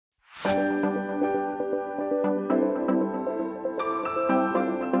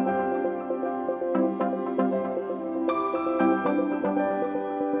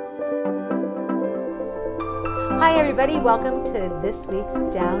Hi everybody, welcome to this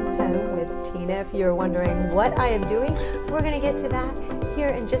week's Down Home with Tina. If you're wondering what I am doing, we're going to get to that here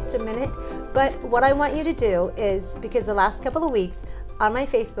in just a minute. But what I want you to do is, because the last couple of weeks on my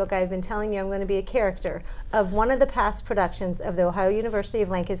Facebook I've been telling you I'm going to be a character of one of the past productions of the Ohio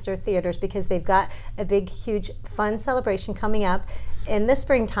University-Lancaster theaters, because they've got a big, huge, fun celebration coming up in the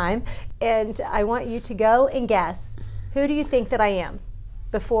springtime. And I want you to go and guess, who do you think that I am?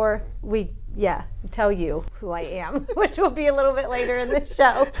 Before we tell you who I am, which will be a little bit later in the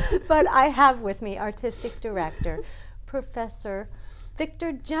show. But I have with me artistic director, Professor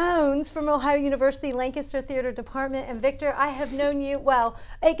Victor Jones from Ohio University-Lancaster Theater Department. And Victor, I have known you, well,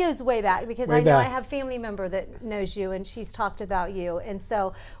 it goes way back, because I know I have a family member that knows you and she's talked about you. And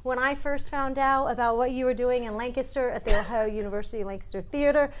so when I first found out about what you were doing in Lancaster at the Ohio University-Lancaster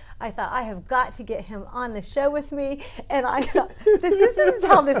Theater, I thought, I have got to get him on the show with me. And I thought, this is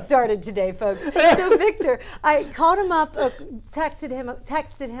how this started today, folks. So Victor, I called him up, texted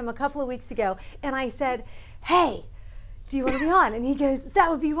him a couple of weeks ago, and I said, hey, do you want to be on? And he goes, that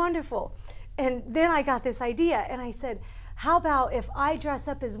would be wonderful. And then I got this idea, and I said, how about if I dress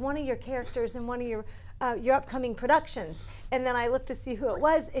up as one of your characters in one of your upcoming productions? And then I looked to see who it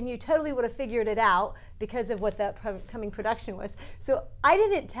was, and you totally would have figured it out because of what the upcoming production was. So I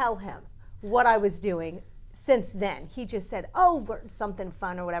didn't tell him what I was doing since then. He just said, oh, something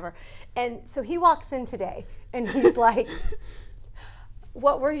fun or whatever. And so he walks in today, and he's like,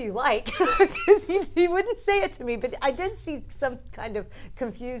 what were you like? Because he wouldn't say it to me, but I did see some kind of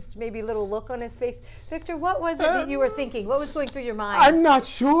confused, maybe little look on his face. Victor, what was it that you were thinking? What was going through your mind? I'm not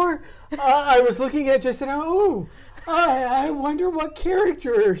sure. I was looking at just and I wonder what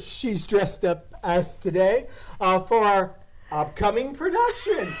character she's dressed up as today for our upcoming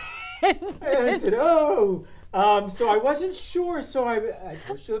production. And I said, so I wasn't sure. So I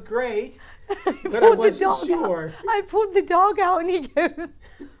thought she looked great. But I wasn't sure. I pulled the dog out, and he goes,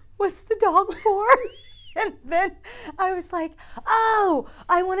 what's the dog for? And then I was like, oh,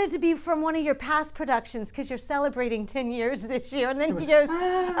 I wanted to be from one of your past productions because you're celebrating 10 years this year. And then he goes,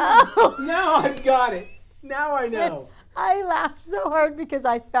 oh. Now I've got it. Now I know. I laughed so hard because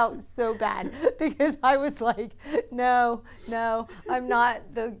I felt so bad, because I was like, no, I'm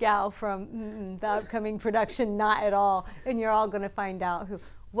not the gal from the upcoming production, not at all. And you're all going to find out who.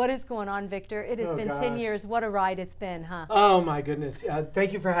 What is going on, Victor? It has been 10 years. What a ride it's been, huh? Oh, my goodness.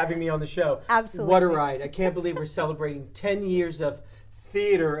 Thank you for having me on the show. Absolutely. What a ride. I can't believe we're celebrating 10 years of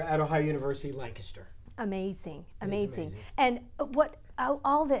theater at Ohio University-Lancaster. Amazing. Amazing. And what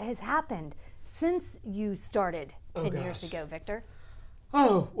all that has happened since you started 10 years ago, Victor?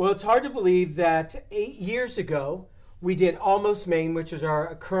 Oh, well, it's hard to believe that 8 years ago, we did Almost Maine, which is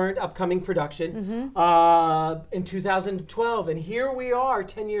our current upcoming production, in 2012. And here we are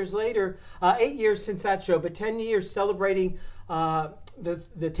 10 years later, 8 years since that show, but 10 years celebrating the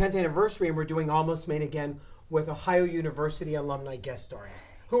 10th anniversary, and we're doing Almost Maine again with Ohio University alumni guest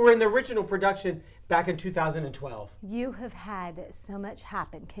artists who were in the original production back in 2012. You have had so much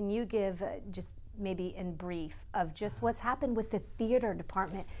happen. Can you give just maybe in brief of just what's happened with the theater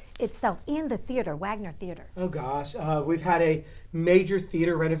department itself and the theater, Wagner Theater? Oh gosh, we've had a major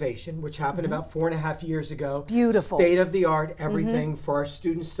theater renovation, which happened about 4.5 years ago. It's beautiful. State of the art, everything for our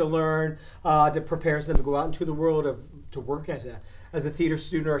students to learn, that prepares them to go out into the world to work as a theater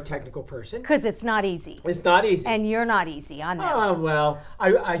student or a technical person. Because it's not easy. It's not easy. And you're not easy, I know. Oh, well,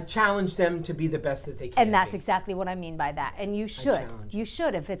 I challenge them to be the best that they can And that's be. Exactly what I mean by that. And you should. You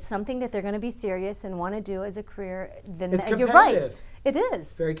should. If it's something that they're going to be serious and want to do as a career, then you're right. It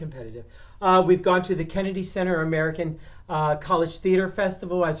is. Very competitive. We've gone to the Kennedy Center American College Theater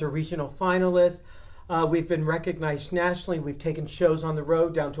Festival as a regional finalist. We've been recognized nationally. We've taken shows on the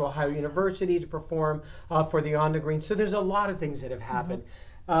road down to Ohio University to perform for the On the Green. So there's a lot of things that have happened.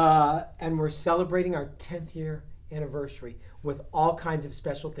 And we're celebrating our 10th year anniversary with all kinds of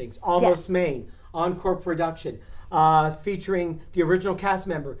special things. Almost Maine, encore production, featuring the original cast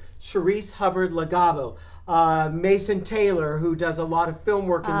member, Charisse Hubbard-Lagabo, Mason Taylor, who does a lot of film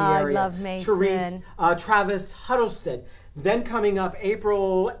work in the area. I love Mason. Travis Huddleston. Then coming up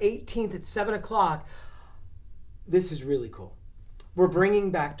April 18th at 7 o'clock, this is really cool. We're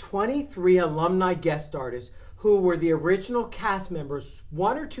bringing back 23 alumni guest artists who were the original cast members,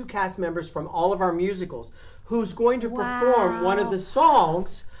 one or two cast members from all of our musicals, who's going to perform one of the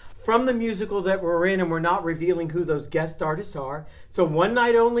songs from the musical that we're in, and we're not revealing who those guest artists are. So one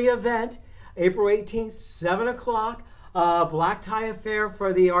night only event, April 18th, 7 o'clock. Black tie affair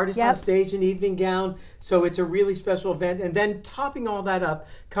for the artist on stage in evening gown. So it's a really special event. And then topping all that up,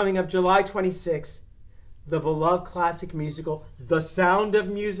 coming up July 26th, the beloved classic musical, The Sound of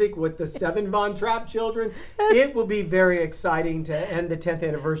Music, with the 7 Von Trapp children. It will be very exciting to end the 10th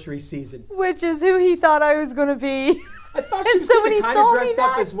anniversary season. Which is who he thought I was going to be. I thought she was going to kind of dressed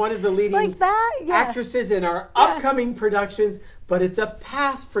up as one of the leading like that? Yeah. actresses in our upcoming productions, but it's a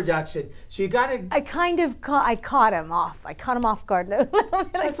past production. So you got to... I caught him off. I caught him off guard. No. So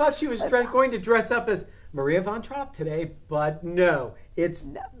I thought she was going to dress up as Maria Von Trapp today, but no, it's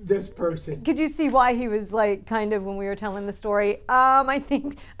this person. Could you see why he was like kind of when we were telling the story? I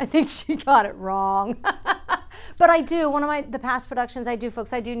think she got it wrong. But I do, the past productions I do,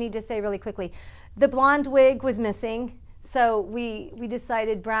 folks, I do need to say really quickly, the blonde wig was missing. So we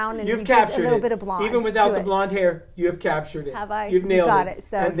decided brown, and you've we captured did a little it. bit of blonde. Even without the blonde hair, you have captured it. Have I? You've nailed it.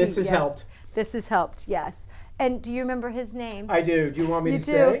 So and this has helped. This has helped, yes. And do you remember his name? I do. Do you want me to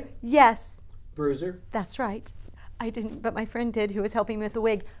say? say? Yes. Bruiser. That's right. I didn't, but my friend did, who was helping me with the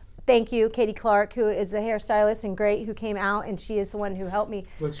wig. Thank you, Katie Clark, who is a hairstylist and great, who came out, and she is the one who helped me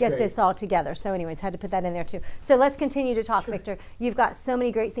get this all together. So anyways, had to put that in there too. So let's continue to talk, Victor. You've got so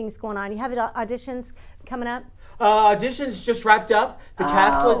many great things going on. You have auditions coming up? Auditions just wrapped up. The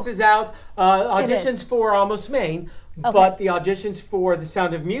cast list is out. Auditions for Almost Maine, but the auditions for The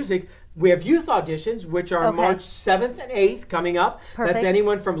Sound of Music, we have youth auditions, which are March 7th and 8th coming up. Perfect. That's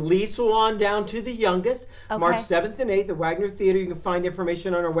anyone from Lee Salon down to the youngest. March 7th and 8th at Wagner Theater. You can find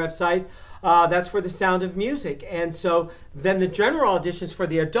information on our website. That's for The Sound of Music. And so then the general auditions for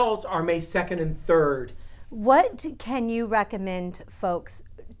the adults are May 2nd and 3rd. What can you recommend folks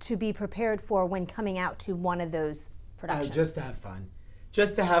to be prepared for when coming out to one of those productions? Just to have fun.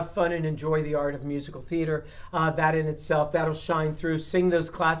 Just to have fun and enjoy the art of musical theater. That in itself, that'll shine through. Sing those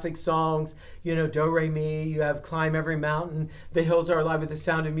classic songs, you know, Do, Re, Mi, you have Climb Every Mountain, The Hills Are Alive with the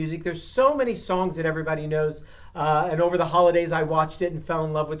Sound of Music. There's so many songs that everybody knows. And over the holidays, I watched it and fell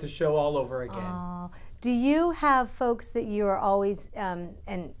in love with the show all over again. Do you have folks that you are always,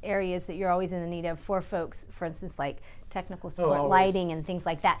 and areas that you're always in the need of for folks, for instance, like technical support, lighting, and things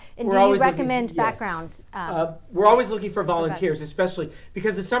like that? And do you recommend background? We're always looking for volunteers, especially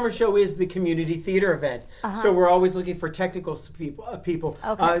because the summer show is the community theater event. So we're always looking for technical people,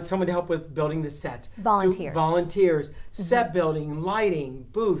 someone to help with building the set. Volunteers, set building, lighting,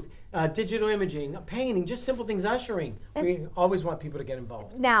 booth, digital imaging, painting, just simple things, ushering. We always want people to get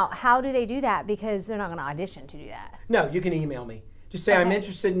involved. Now, how do they do that? Because they're not going to audition to do that. No, you can email me. Just say, I'm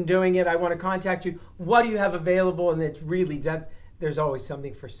interested in doing it. I want to contact you. What do you have available? And it's really, there's always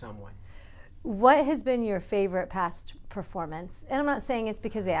something for someone. What has been your favorite past performance? And I'm not saying it's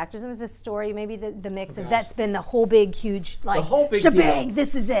because the actors and the story, maybe the mix of that's been the whole big, huge, like, the whole big shebang, deal.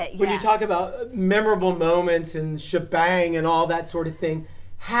 This is it. When you talk about memorable moments and shebang and all that sort of thing,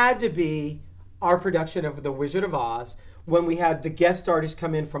 had to be our production of The Wizard of Oz, when we had the guest artists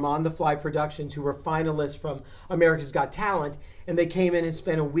come in from On the Fly Productions, who were finalists from America's Got Talent, and they came in and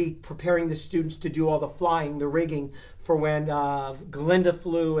spent a week preparing the students to do all the flying, the rigging, for when Glinda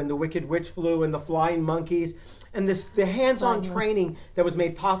flew and the Wicked Witch flew and the Flying Monkeys, and the hands-on training that was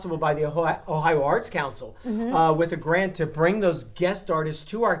made possible by the Ohio Arts Council with a grant to bring those guest artists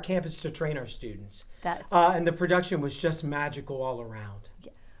to our campus to train our students. And the production was just magical all around.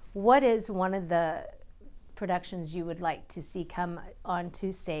 What is one of the productions you would like to see come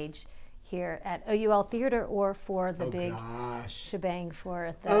onto stage here at OUL Theater, or for the big shebang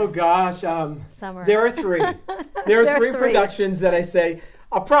for the summer? There are three. There are three productions that I say,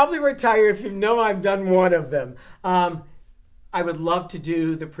 I'll probably retire if you know I've done one of them. I would love to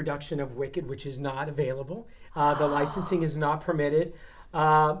do the production of Wicked, which is not available. The licensing is not permitted.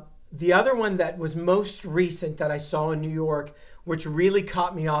 The other one that was most recent that I saw in New York, which really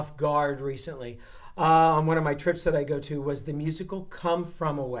caught me off guard recently, on one of my trips that I go to, was the musical Come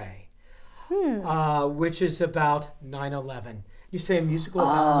From Away, which is about 9/11. You say a musical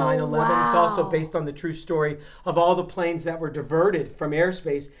about 9/11. Wow. It's also based on the true story of all the planes that were diverted from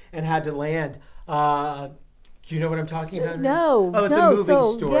airspace and had to land. Do you know what I'm talking about? No. Oh, it's a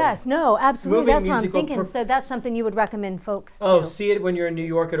moving story. Yes, no, absolutely. That's what I'm thinking. So that's something you would recommend folks to. Oh, see it when you're in New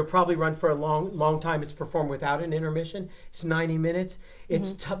York. It'll probably run for a long time. It's performed without an intermission. It's 90 minutes.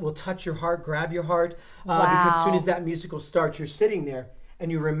 It will touch your heart, grab your heart. Because as soon as that musical starts, you're sitting there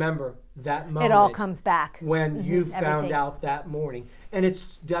and you remember that moment. It all comes back. When you found out that morning. And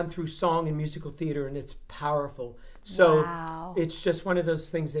it's done through song and musical theater, and it's powerful. So it's just one of those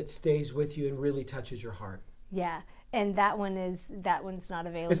things that stays with you and really touches your heart. Yeah, and that one's not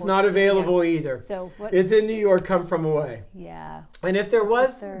available. It's not available either. So it's in New York. Come From Away. Yeah. And if there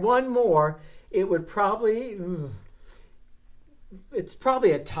was one more, it would probably it's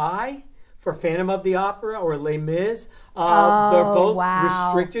probably a tie for Phantom of the Opera or Les Mis. Oh, they're both wow.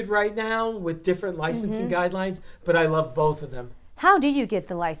 restricted right now with different licensing guidelines, but I love both of them. How do you get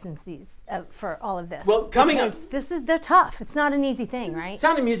the licenses for all of this? Well, coming up, they're tough. It's not an easy thing, right?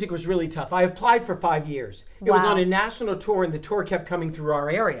 Sound of Music was really tough. I applied for 5 years. It was on a national tour, and the tour kept coming through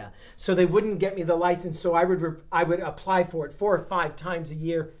our area, so they wouldn't get me the license. So I would apply for it 4 or 5 times a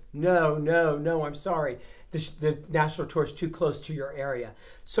year. No, I'm sorry. The national tour is too close to your area.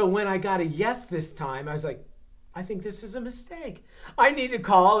 So when I got a yes this time, I was like, I think this is a mistake. I need to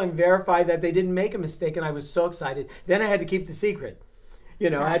call and verify that they didn't make a mistake, and I was so excited. Then I had to keep the secret.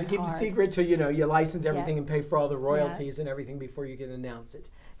 I had to keep the secret till, you license everything and pay for all the royalties and everything before you can announce it.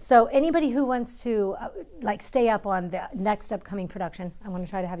 So anybody who wants to stay up on the next upcoming production, I want to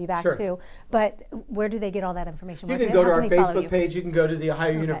try to have you back too. But where do they get all that information? You can go to our Facebook page. You can go to the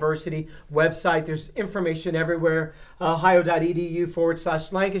Ohio University website. There's information everywhere.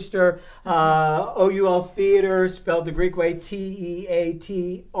 Ohio.edu/Lancaster. OUL Theater, spelled the Greek way,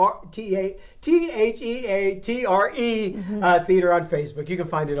 TheaTre, Theater on Facebook. You can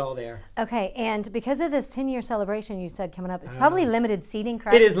find it all there. Okay, and because of this 10-year celebration you said coming up, it's probably limited seating,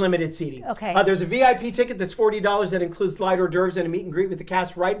 correct? It is limited seating. Okay. There's a VIP ticket that's $40 that includes light hors d'oeuvres and a meet and greet with the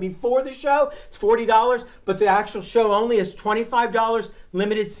cast right before the show. It's $40, but the actual show only is $25.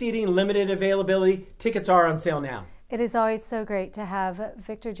 Limited seating, limited availability. Tickets are on sale now. It is always so great to have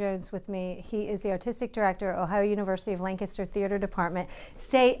Victor Jones with me. He is the Artistic Director, Ohio University of Lancaster Theater Department.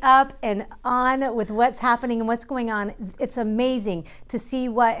 Stay up and on with what's happening and what's going on. It's amazing to see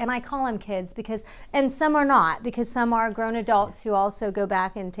and I call them kids and some are not, because some are grown adults who also go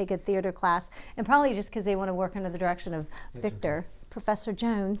back and take a theater class, and probably just because they want to work under the direction of Victor. Professor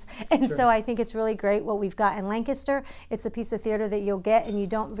Jones. And so I think it's really great what we've got in Lancaster. It's a piece of theater that you'll get, and you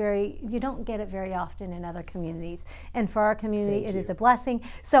don't get it very often in other communities. And for our community, it is a blessing.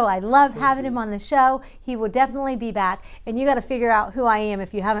 So I love having him on the show. He will definitely be back. And you got to figure out who I am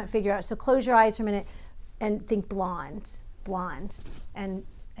if you haven't figured out. So close your eyes for a minute and think blonde. And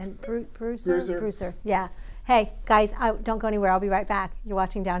Bruiser. Yeah. Hey, guys, don't go anywhere. I'll be right back. You're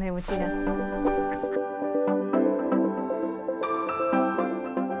watching Down Home with Tina.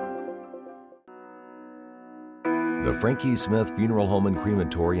 The Frankie Smith Funeral Home and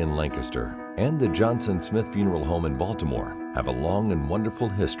Crematory in Lancaster and the Johnson Smith Funeral Home in Baltimore have a long and wonderful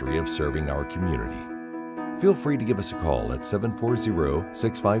history of serving our community. Feel free to give us a call at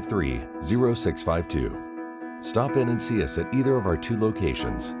 740-653-0652. Stop in and see us at either of our 2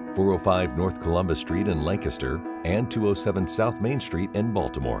 locations, 405 North Columbus Street in Lancaster and 207 South Main Street in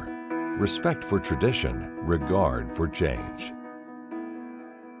Baltimore. Respect for tradition, regard for change.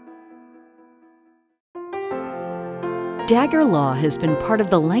 Dagger Law has been part of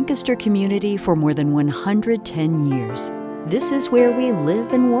the Lancaster community for more than 110 years. This is where we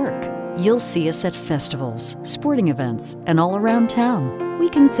live and work. You'll see us at festivals, sporting events, and all around town. We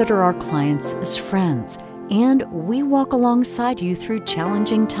consider our clients as friends, and we walk alongside you through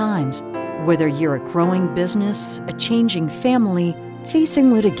challenging times. Whether you're a growing business, a changing family,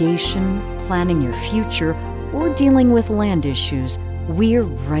 facing litigation, planning your future, or dealing with land issues, we're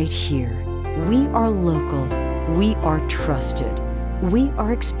right here. We are local. We are trusted. We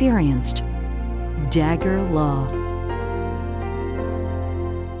are experienced. Dagger Law.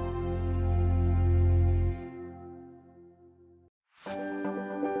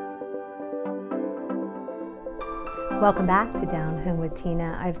 Welcome back to Down Home with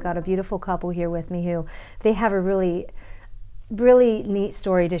Tina. I've got a beautiful couple here with me who they have a really neat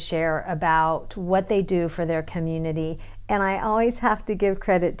story to share about what they do for their community. And I always have to give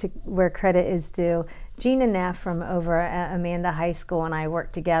credit to where credit is due. Gina Neff from over at Amanda High School and I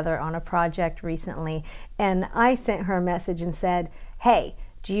worked together on a project recently. And I sent her a message and said, hey,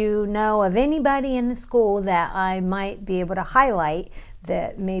 do you know of anybody in the school that I might be able to highlight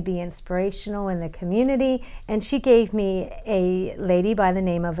that may be inspirational in the community? And she gave me a lady by the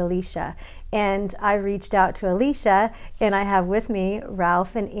name of Alicia. And I reached out to Alicia, and I have with me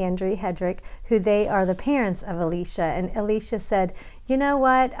Ralph and Angie Hedrick, who they are the parents of Alicia. And Alicia said, you know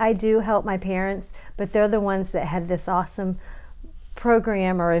what, I do help my parents, but they're the ones that had this awesome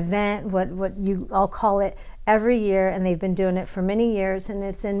program or event, what you all call it, every year, and they've been doing it for many years, and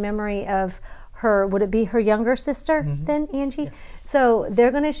it's in memory of her, would it be her younger sister then, Angie? Yes. So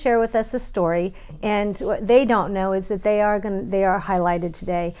they're going to share with us a story, and what they don't know is that they are highlighted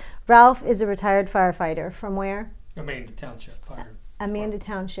today. Ralph is a retired firefighter from where? Amanda Township Fire. Amanda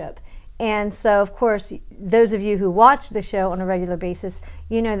Township. And so, of course, those of you who watch the show on a regular basis,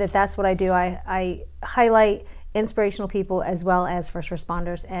 you know that that's what I do. I highlight inspirational people as well as first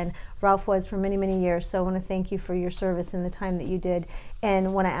responders, and Ralph was for many, many years. So I want to thank you for your service and the time that you did.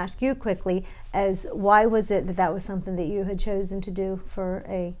 And want to ask you quickly, as why was it that that was something that you had chosen to do for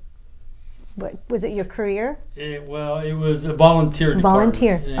a, what was it, your career? Well, it was a volunteer department.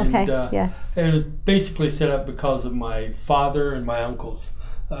 Volunteer, And, okay, yeah. It was basically set up because of my father and my uncles.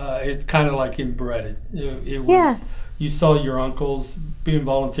 It's kind of like inbred. It was, yeah. You saw your uncles being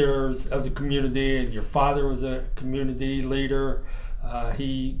volunteers of the community, and your father was a community leader.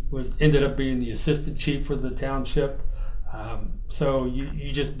 He ended up being the assistant chief for the township. So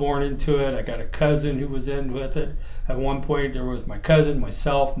you just born into it. I got a cousin who was in with it. At one point, there was my cousin,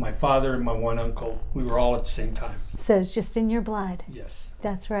 myself, my father, and my one uncle. We were all at the same time. So it's just in your blood. Yes.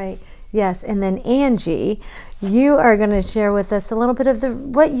 That's right. Yes, and then Angie, you are going to share with us a little bit of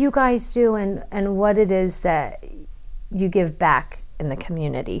what you guys do and what it is that you give back in the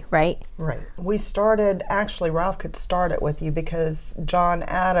community, right? Right. We started, actually Ralph could start it with you because John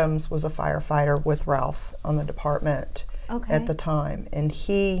Adams was a firefighter with Ralph on the department at the time. And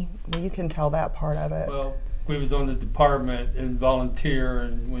well, you can tell that part of it. Well, we was on the department and volunteer,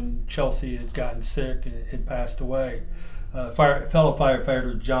 and when Chelsea had gotten sick and had passed away, fellow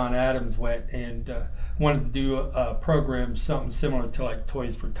firefighter John Adams went and wanted to do a program, something similar to like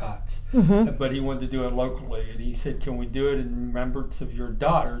Toys for Tots, but he wanted to do it locally, and he said, "Can we do it in remembrance of your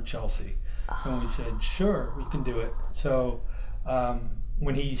daughter, Chelsea?" And we said, "Sure, we can do it." So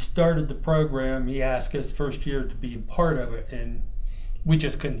when he started the program, he asked us first year to be a part of it, and we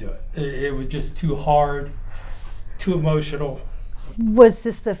just couldn't do it. It was just too hard, too emotional. Was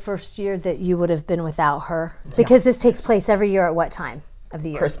this the first year that you would have been without her? Because this takes place every year at what time of the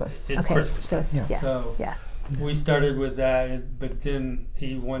year? Christmas. It's okay. Christmas. So, So we started with that, but then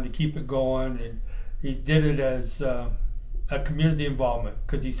he wanted to keep it going, and he did it as a community involvement,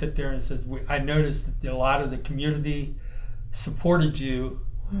 because he sat there and said, I noticed that a lot of the community supported you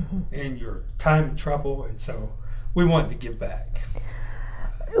in your time of trouble, and so we wanted to give back.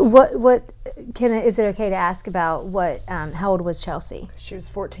 Is it okay to ask about how old was Chelsea? She was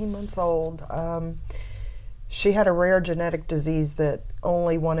 14 months old. She had a rare genetic disease that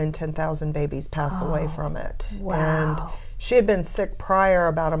only 1 in 10,000 babies pass away from it. Wow. And she had been sick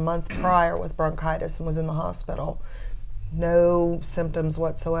about a month prior with bronchitis and was in the hospital. No symptoms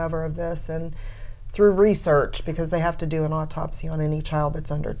whatsoever of this. And through research, because they have to do an autopsy on any child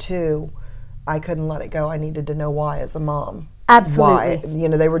that's under 2, I couldn't let it go. I needed to know why as a mom. Absolutely. Why. You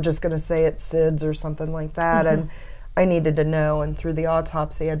know, they were just going to say it's SIDS or something like that, and I needed to know. And through the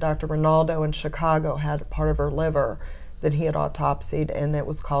autopsy, Dr. Ronaldo in Chicago had part of her liver that he had autopsied, and it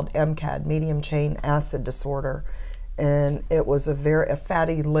was called MCAD, medium chain acid disorder, and it was a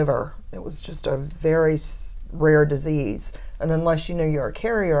fatty liver. It was just a very rare disease, and unless you know you're a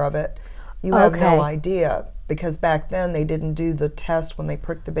carrier of it, you have no idea, because back then they didn't do the test when they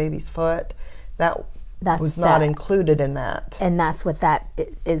pricked the baby's foot. That was not included in that. And that's what that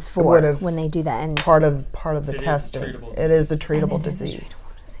is for when they do that. And part of the testing. It is a treatable disease.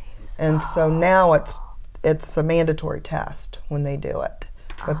 And so now it's a mandatory test when they do it.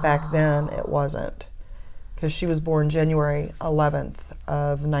 But back then it wasn't. Because she was born January 11th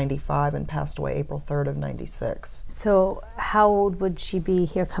of 95 and passed away April 3rd of 96. So how old would she be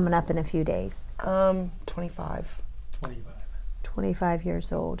here coming up in a few days? 25. 25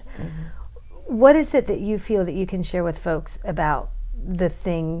 years old. What is it that you feel that you can share with folks about the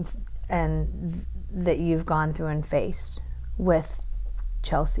things and that you've gone through and faced with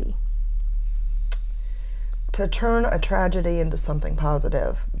Chelsea? To turn a tragedy into something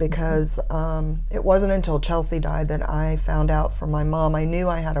positive, because it wasn't until Chelsea died that I found out from my mom. I knew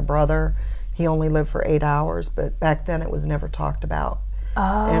I had a brother. He only lived for 8 hours, but back then it was never talked about.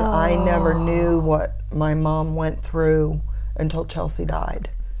 And I never knew what my mom went through until Chelsea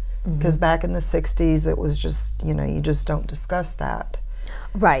died. Because back in the 60s, it was just, you just don't discuss that.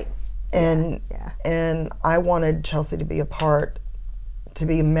 Right. And and I wanted Chelsea to be to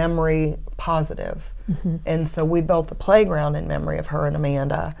be a memory positive. And so we built the playground in memory of her and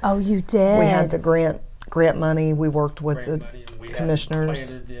Amanda. Oh, you did? We had the grant money. We worked with the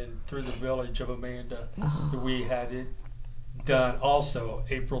commissioners. Planted in through the village of Amanda. We had it done also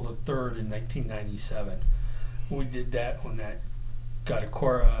April the 3rd in 1997. We did that on that. Got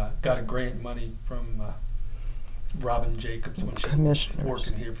a grant money from Robin Jacobs when she was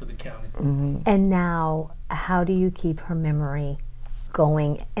working here for the county. And now, how do you keep her memory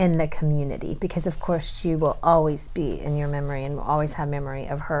going in the community? Because of course she will always be in your memory and will always have memory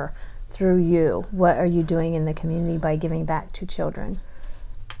of her through you. What are you doing in the community by giving back to children?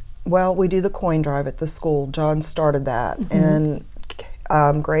 Well, we do the coin drive at the school. John started that, and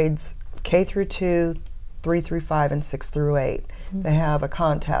grades K through 2, 3 through 5 and 6 through 8. They have a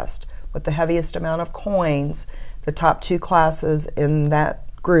contest with the heaviest amount of coins. The top 2 classes in that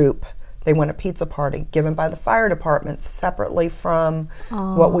group, they win a pizza party given by the fire department separately from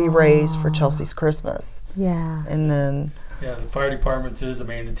what we raise for Chelsea's Christmas. Yeah. And then the fire department is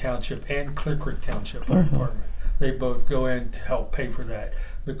Amanda Township and Clear Creek Township Fire Department. They both go in to help pay for that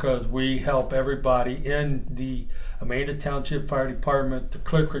because we help everybody in the Amanda Township Fire Department, the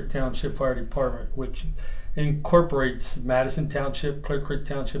Clear Creek Township Fire Department, which incorporates Madison Township, Clear Creek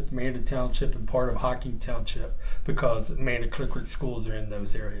Township, Amanda Township, and part of Hocking Township because Amanda Clear Creek schools are in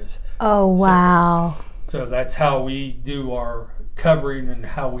those areas. Oh, wow. So that's how we do our covering and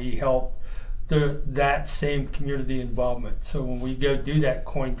how we help that same community involvement. So when we go do that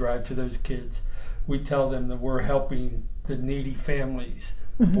coin drive to those kids, we tell them that we're helping the needy families,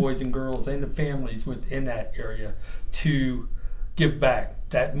 the boys and girls and the families within that area to give back.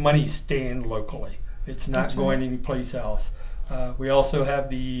 That money's staying locally. It's not going anyplace else. We also have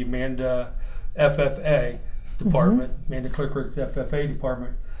the Amanda FFA department, Amanda Clear Creek FFA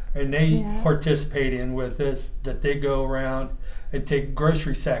department, and they participate in with this, that they go around and take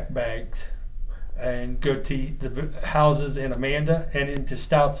grocery sack bags and go to the houses in Amanda and into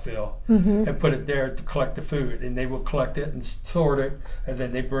Stoutsville and put it there to collect the food. And they will collect it and sort it, and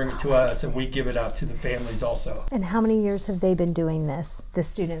then they bring it to us, and we give it out to the families also. And how many years have they been doing this, the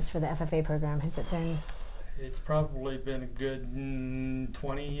students for the FFA program? Has it been? It's probably been a good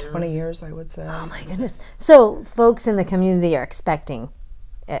 20 years. 20 years, I would say. Oh, my goodness. So folks in the community are expecting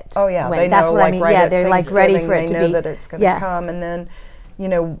it. Oh, yeah. They that's know, what like, I mean. right Yeah, at they're like ready for it to be. They know that it's going to come. And then, you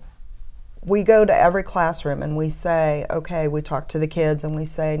know, we go to every classroom and we say, okay, we talk to the kids and we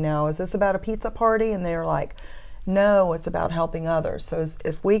say, now, is this about a pizza party? And they're like, no, it's about helping others. So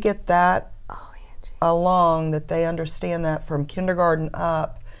if we get that along, that they understand that from kindergarten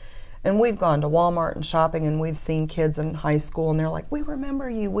up, and we've gone to Walmart and shopping and we've seen kids in high school and they're like, we remember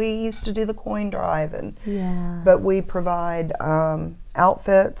you, we used to do the coin drive. And but we provide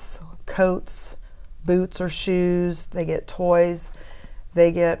outfits, coats, boots or shoes, they get toys.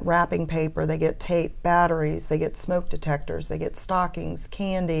 They get wrapping paper, they get tape, batteries, they get smoke detectors, they get stockings,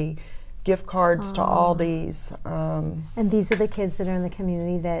 candy, gift cards to Aldi's. And these are the kids that are in the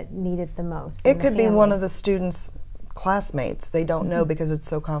community that need it the most. It could be one of the students' classmates. They don't know because it's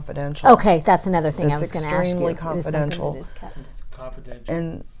so confidential. Okay, that's another thing I was going to ask you. It's extremely confidential. It's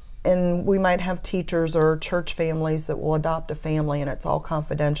confidential. And we might have teachers or church families that will adopt a family and it's all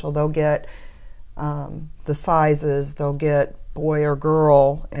confidential. They'll get the sizes, they'll get boy or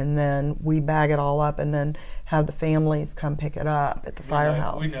girl, and then we bag it all up and then have the families come pick it up at the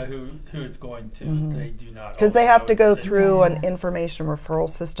firehouse. We know who it's going to. They do not. Because they have to go through an information referral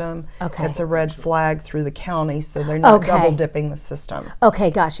system. Okay. It's a red flag through the county, so they're not double dipping the system. Okay,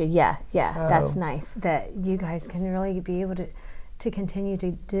 gotcha. Yeah, So that's nice that you guys can really be able to continue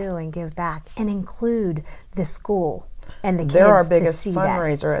to do and give back and include the school and the kids. They're our biggest to see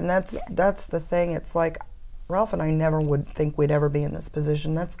fundraiser, and that's the thing. It's like Ralph and I never would think we'd ever be in this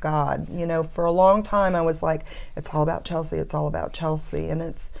position. That's God. You know, for a long time I was like, it's all about Chelsea, it's all about Chelsea. And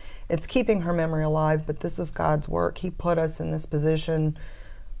it's keeping her memory alive, but this is God's work. He put us in this position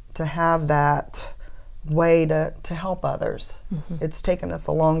to have that way to help others. It's taken us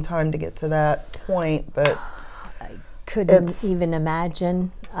a long time to get to that point, but I couldn't even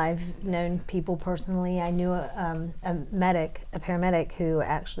imagine. I've known people personally. I knew a paramedic who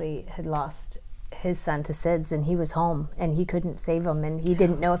actually had lost his son to SIDS, and he was home and he couldn't save him, and he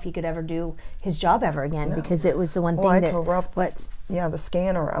didn't know if he could ever do his job ever again because it was the one thing I that told Ralph, the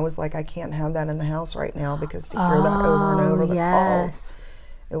scanner, I was like, I can't have that in the house right now because to hear that over and over the calls,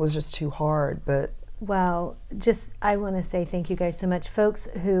 it was just too hard. But well, I want to say thank you guys so much. Folks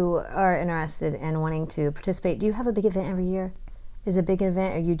who are interested and wanting to participate, do you have a big event every year? Is it a big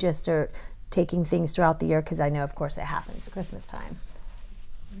event, or you just are taking things throughout the year? Because I know, of course, it happens at Christmas time.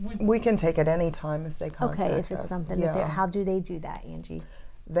 We can take it any time if they contact us. Okay, if it's something that how do they do that, Angie?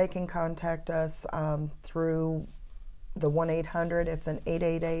 They can contact us through the 1-800. It's an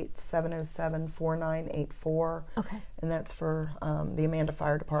 888-707-4984. Okay. And that's for the Amanda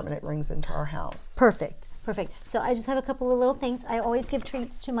Fire Department. It rings into our house. Perfect. Perfect. So I just have a couple of little things. I always give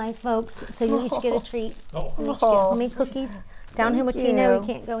treats to my folks, so you each get a treat. You each get homemade cookies. Down here with Tina, we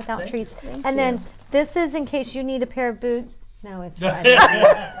can't go without treats. And then this is in case you need a pair of boots. No, it's Friday.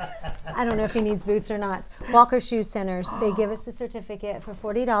 I don't know if he needs boots or not. Walker Shoe Centers, they give us the certificate for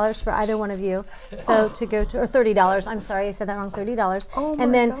 $40 for either one of you. So to go to, or $30, I'm sorry, I said that wrong, $30.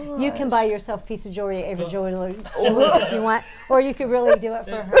 And then you can buy yourself a piece of jewelry at Avery Jewelers if you want, or you could really do it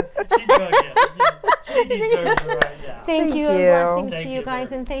for her. She deserves it right now. Thank you, Thank and you. blessings Thank to you you guys,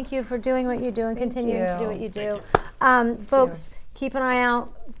 very and thank you for doing what you do and continuing to do what you do. Folks, keep an eye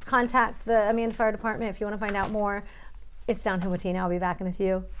out. Contact the Amanda Fire Department if you want to find out more. It's Down Home with Tina. I'll be back in a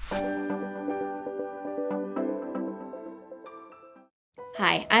few.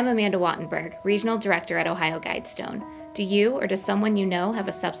 Hi, I'm Amanda Wattenberg, Regional Director at Ohio Guidestone. Do you or does someone you know have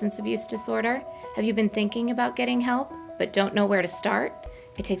a substance abuse disorder? Have you been thinking about getting help, but don't know where to start?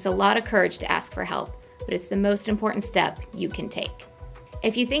 It takes a lot of courage to ask for help, but it's the most important step you can take.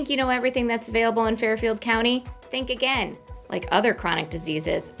 If you think you know everything that's available in Fairfield County, think again. Like other chronic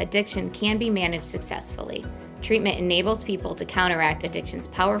diseases, addiction can be managed successfully. Treatment enables people to counteract addiction's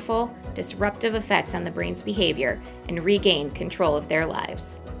powerful, disruptive effects on the brain's behavior and regain control of their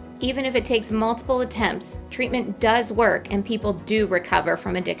lives. Even if it takes multiple attempts, treatment does work and people do recover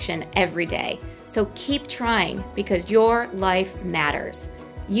from addiction every day. So keep trying because your life matters.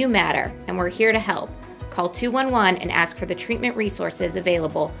 You matter, and we're here to help. Call 211 and ask for the treatment resources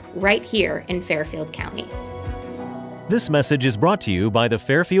available right here in Fairfield County. This message is brought to you by the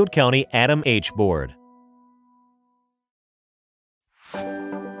Fairfield County Adam H. Board.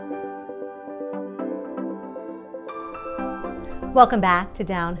 Welcome back to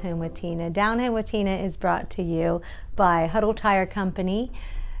Down Home with Tina. Down Home with Tina is brought to you by Huddle Tire Company,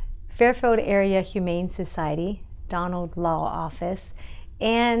 Fairfield Area Humane Society, Donald Law Office,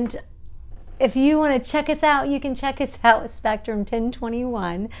 and if you want to check us out, you can check us out at Spectrum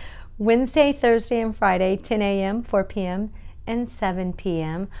 1021, Wednesday, Thursday, and Friday, 10 a.m., 4 p.m., and 7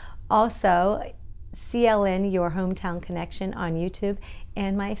 p.m. Also, CLN, Your Hometown Connection on YouTube,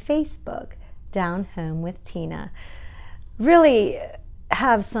 and my Facebook, Down Home with Tina. Really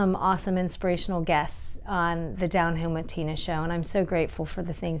have some awesome inspirational guests on the Down Home with Tina show, and I'm so grateful for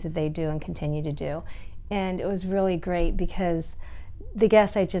the things that they do and continue to do. And it was really great because the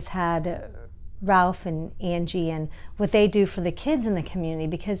guests I just had, Ralph and Angie, and what they do for the kids in the community,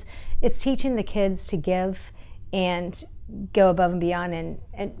 because it's teaching the kids to give and go above and beyond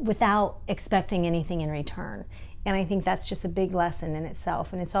and without expecting anything in return. And I think that's just a big lesson in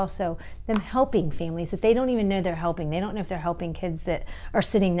itself. And it's also them helping families that they don't even know they're helping. They don't know if they're helping kids that are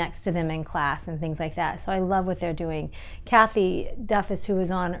sitting next to them in class and things like that. So I love what they're doing. Kathy Duffus, who was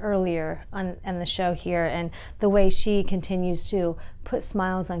on earlier on the show here, and the way she continues to put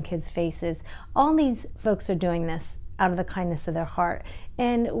smiles on kids' faces. All these folks are doing this out of the kindness of their heart.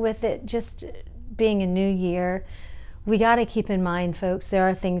 And with it just being a new year, we got to keep in mind, folks, there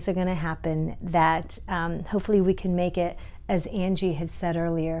are things that are going to happen that hopefully we can make it, as Angie had said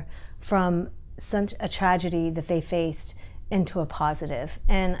earlier, from such a tragedy that they faced into a positive.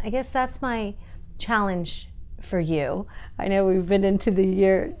 And I guess that's my challenge for you. I know we've been into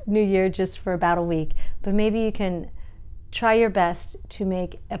the new year just for about a week, but maybe you can try your best to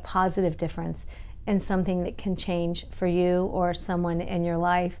make a positive difference and something that can change for you or someone in your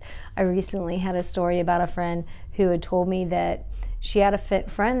life. I recently had a story about a friend who had told me that she had a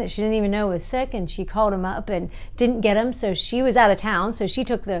friend that she didn't even know was sick, and she called him up and didn't get him, so she was out of town, so she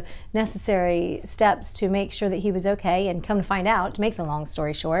took the necessary steps to make sure that he was okay, and come to find out, to make the long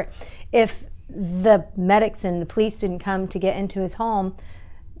story short, if the medics and the police didn't come to get into his home,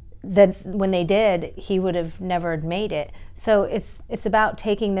 that when they did, he would have never made it. So it's about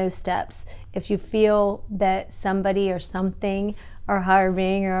taking those steps. If you feel that somebody or something, our higher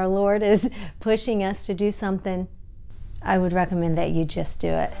being or our Lord is pushing us to do something, I would recommend that you just do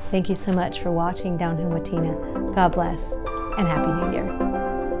it. Thank you so much for watching Down Home with Tina. God bless and Happy New Year.